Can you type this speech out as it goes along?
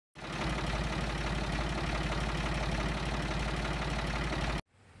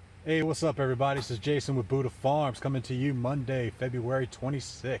Hey, what's up, everybody? This is Jason with Buddha Farms coming to you Monday, February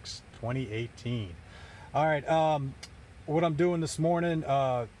 26, 2018. All right, what I'm doing this morning,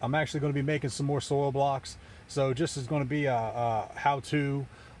 I'm actually going to be making some more soil blocks. So just is going to be a how-to,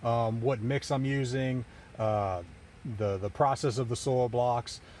 what mix I'm using, the process of the soil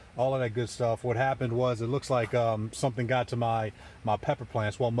blocks, all of that good stuff. What happened was it looks like something got to my pepper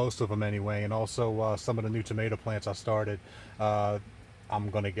plants, well, most of them anyway, and also some of the new tomato plants I started. I'm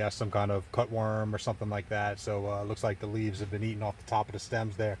going to guess some kind of cutworm or something like that. So it looks like the leaves have been eaten off the top of the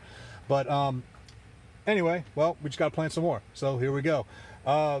stems there. But anyway, well, we just got to plant some more. So here we go.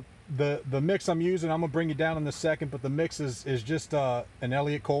 The mix I'm using, I'm going to bring you down in a second, but the mix is just an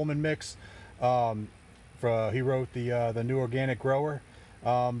Eliot Coleman mix. He wrote the New Organic Grower.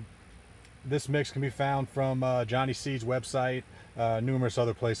 This mix can be found from Johnny Seed's website, numerous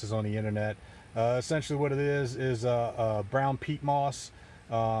other places on the internet. Essentially what it is brown peat moss,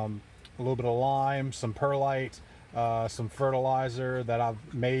 a little bit of lime, some perlite, some fertilizer that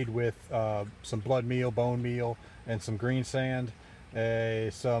I've made with some blood meal, bone meal, and some green sand,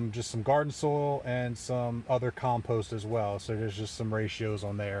 just some garden soil, and some other compost as well. So there's just some ratios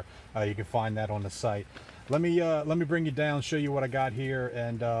on there. You can find that on the site. Let me bring you down, show you what I got here,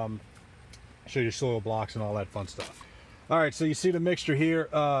 and show you soil blocks and all that fun stuff. All right, so you see the mixture here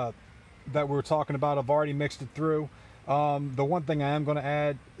that we were talking about. I've already mixed it through. The one thing I am going to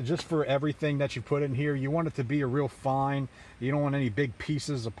add, just for everything that you put in here, you want it to be a real fine. You don't want any big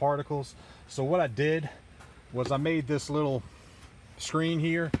pieces of particles. So what I did was I made this little screen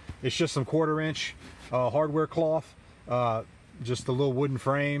here. It's just some 1/4 inch hardware cloth, just a little wooden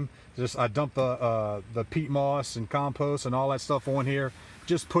frame. I dumped the peat moss and compost and all that stuff on here.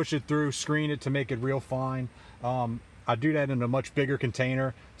 Just push it through, screen it to make it real fine. I do that in a much bigger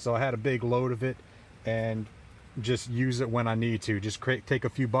container, so I had a big load of it, and just use it when I need to. Just take a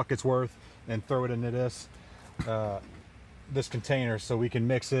few buckets worth and throw it into this container so we can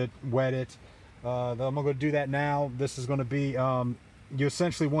mix it, wet it. I'm gonna go do that now. This is going to be you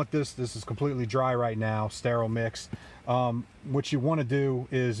essentially want this is completely dry right now, sterile mix. What you want to do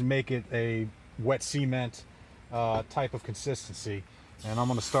is make it a wet cement type of consistency, and I'm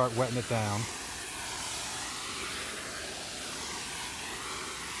going to start wetting it down.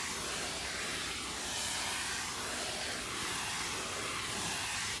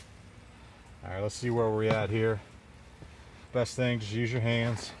 All right, let's see where we're at here. Best thing, just use your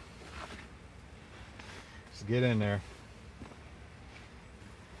hands. Just get in there.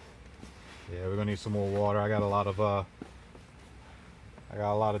 Yeah, we're gonna need some more water. I got a lot of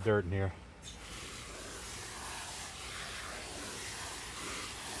dirt in here.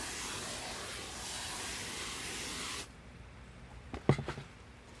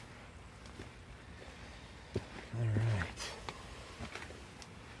 All right.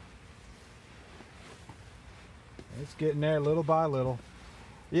 It's getting there little by little.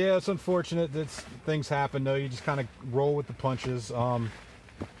 Yeah, it's unfortunate that things happen though. You just kind of roll with the punches. The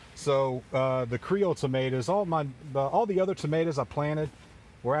Creole tomatoes, all the other tomatoes I planted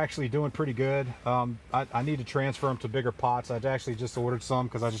were actually doing pretty good. I need to transfer them to bigger pots. I actually just ordered some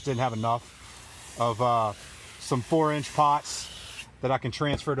because I just didn't have enough of some 4-inch pots that I can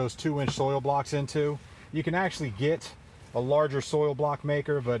transfer those 2-inch soil blocks into. You can actually get a larger soil block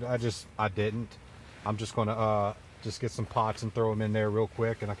maker, but I didn't. I'm just gonna just get some pots and throw them in there real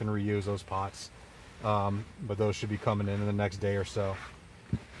quick, and I can reuse those pots. But those should be coming in the next day or so.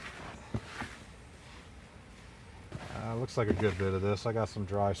 Looks like a good bit of this. I got some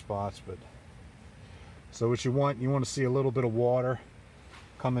dry spots, but so what you want to see a little bit of water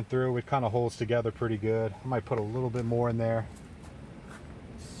coming through. It kind of holds together pretty good. I might put a little bit more in there.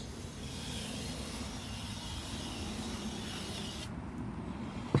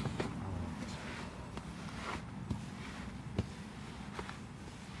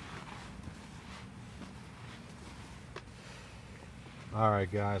 All right,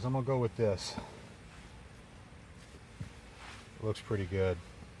 guys, I'm gonna go with this. Looks pretty good.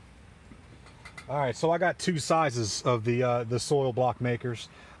 All right, so I got 2 sizes of the soil block makers.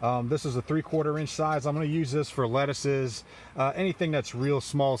 This is a 3/4 inch size. I'm going to use this for lettuces, anything that's real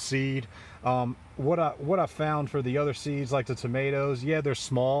small seed. What I found for the other seeds, like the tomatoes, yeah, they're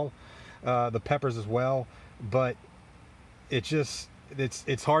small, the peppers as well, but it's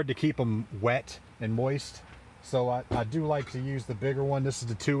hard to keep them wet and moist. So I do like to use the bigger one. This is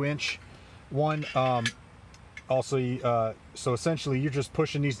the 2-inch one. So essentially you're just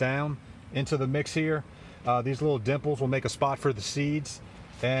pushing these down into the mix here. These little dimples will make a spot for the seeds,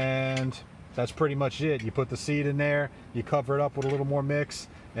 and that's pretty much it. You put the seed in there, you cover it up with a little more mix,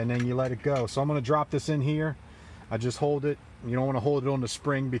 and then you let it go. So I'm going to drop this in here. I just hold it. You don't want to hold it on the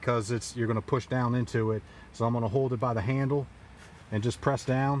spring because you're going to push down into it. So I'm going to hold it by the handle and just press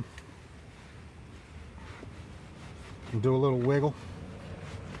down and do a little wiggle.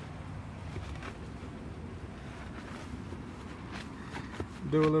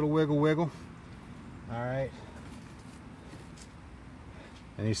 Do a little wiggle. All right.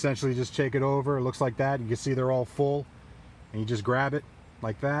 And essentially just shake it over. It looks like that. You can see they're all full. And you just grab it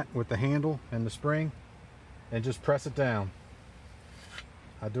like that with the handle and the spring and just press it down.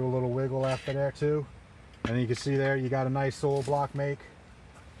 I do a little wiggle after there too. And you can see there you got a nice soil block make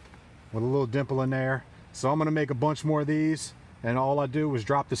with a little dimple in there. So I'm going to make a bunch more of these, and all I do is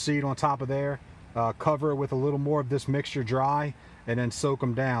drop the seed on top of there, cover it with a little more of this mixture dry, and then soak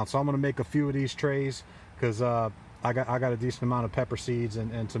them down. So I'm going to make a few of these trays because I got a decent amount of pepper seeds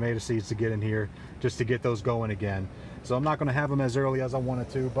and tomato seeds to get in here just to get those going again. So I'm not going to have them as early as I wanted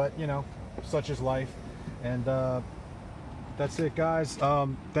to, but you know, such is life. And that's it, guys.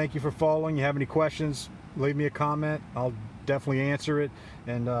 Thank you for following. You have any questions, leave me a comment. I'll definitely answer it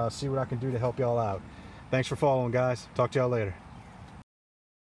and see what I can do to help y'all out. Thanks for following, guys. Talk to y'all later.